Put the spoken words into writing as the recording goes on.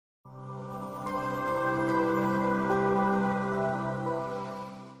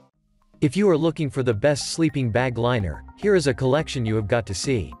If you are looking for the best sleeping bag liner, here is a collection you have got to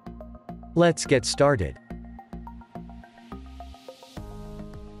see. Let's get started.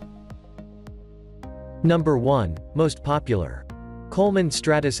 Number 1, most popular. Coleman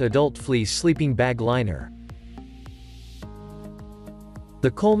Stratus Adult Fleece Sleeping Bag Liner.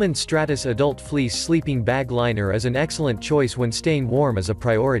 The Coleman Stratus Adult Fleece Sleeping Bag Liner is an excellent choice when staying warm is a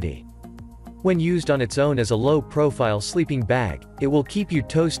priority. When used on its own as a low-profile sleeping bag, it will keep you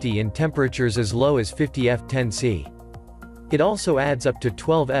toasty in temperatures as low as 50 F10C. It also adds up to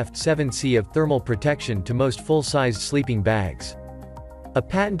 12 F7C of thermal protection to most full-sized sleeping bags. A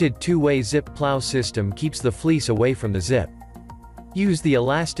patented two-way zip plow system keeps the fleece away from the zip. Use the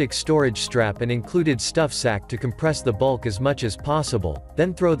elastic storage strap and included stuff sack to compress the bulk as much as possible,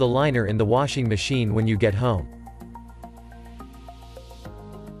 then throw the liner in the washing machine when you get home.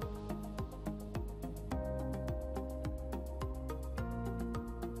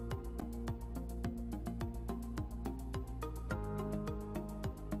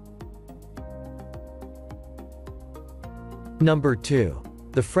 Number 2.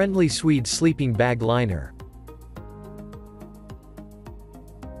 The Friendly Swede Sleeping Bag Liner.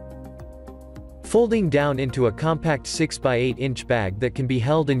 Folding down into a compact 6x8-inch bag that can be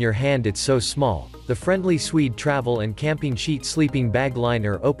held in your hand, it's so small, the Friendly Swede Travel and Camping Sheet Sleeping Bag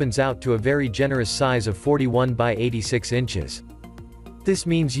Liner opens out to a very generous size of 41 by 86 inches. This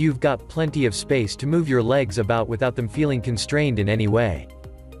means you've got plenty of space to move your legs about without them feeling constrained in any way.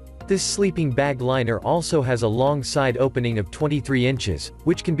 This sleeping bag liner also has a long side opening of 23 inches,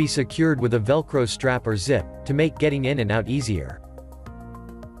 which can be secured with a Velcro strap or zip, to make getting in and out easier.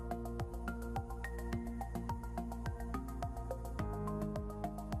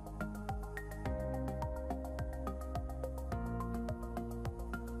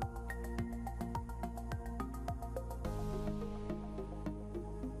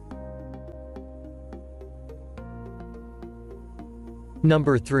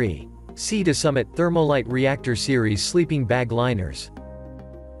 Number 3. Sea to Summit Thermolite Reactor Series Sleeping Bag Liners.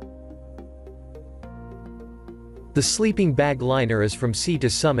 The sleeping bag liner is from Sea to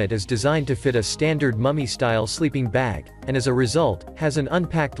Summit, is designed to fit a standard mummy-style sleeping bag, and as a result, has an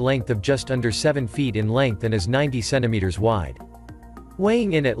unpacked length of just under 7 feet in length and is 90 centimeters wide.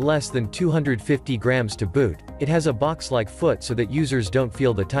 Weighing in at less than 250 grams to boot, it has a box-like foot so that users don't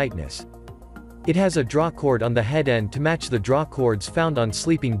feel the tightness. It has a drawcord on the head end to match the drawcords found on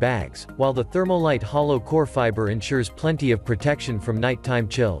sleeping bags, while the Thermolite hollow core fiber ensures plenty of protection from nighttime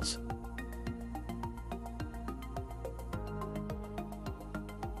chills.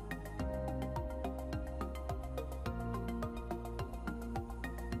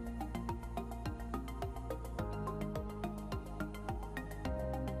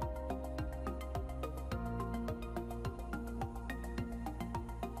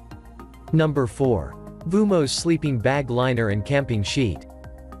 Number 4. Vumo's Sleeping Bag Liner and Camping Sheet.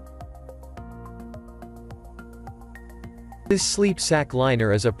 This sleep sack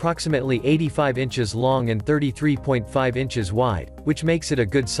liner is approximately 85 inches long and 33.5 inches wide, which makes it a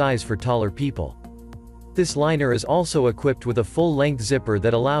good size for taller people. This liner is also equipped with a full-length zipper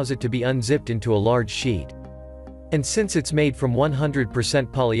that allows it to be unzipped into a large sheet. And since it's made from 100%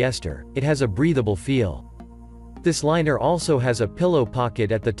 polyester, it has a breathable feel. This liner also has a pillow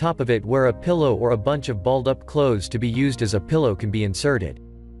pocket at the top of it where a pillow or a bunch of balled-up clothes to be used as a pillow can be inserted.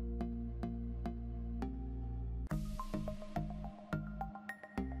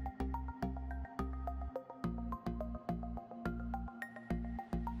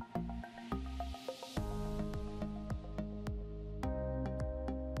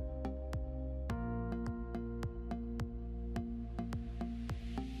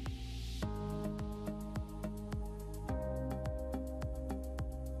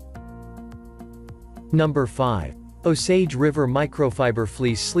 Number 5. Osage River Microfiber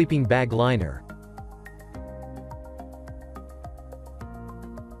Fleece Sleeping Bag Liner.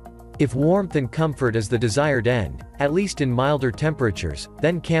 If warmth and comfort is the desired end, at least in milder temperatures,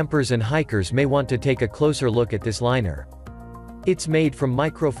 then campers and hikers may want to take a closer look at this liner. It's made from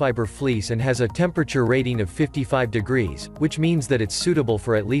microfiber fleece and has a temperature rating of 55 degrees, which means that it's suitable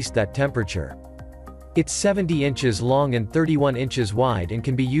for at least that temperature. It's 70 inches long and 31 inches wide and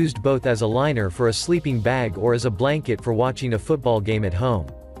can be used both as a liner for a sleeping bag or as a blanket for watching a football game at home.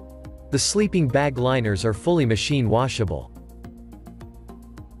 The sleeping bag liners are fully machine washable.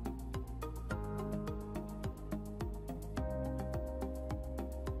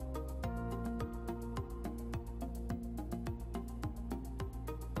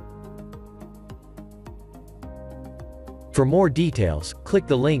 For more details, click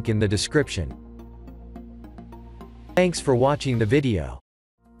the link in the description. Thanks for watching the video.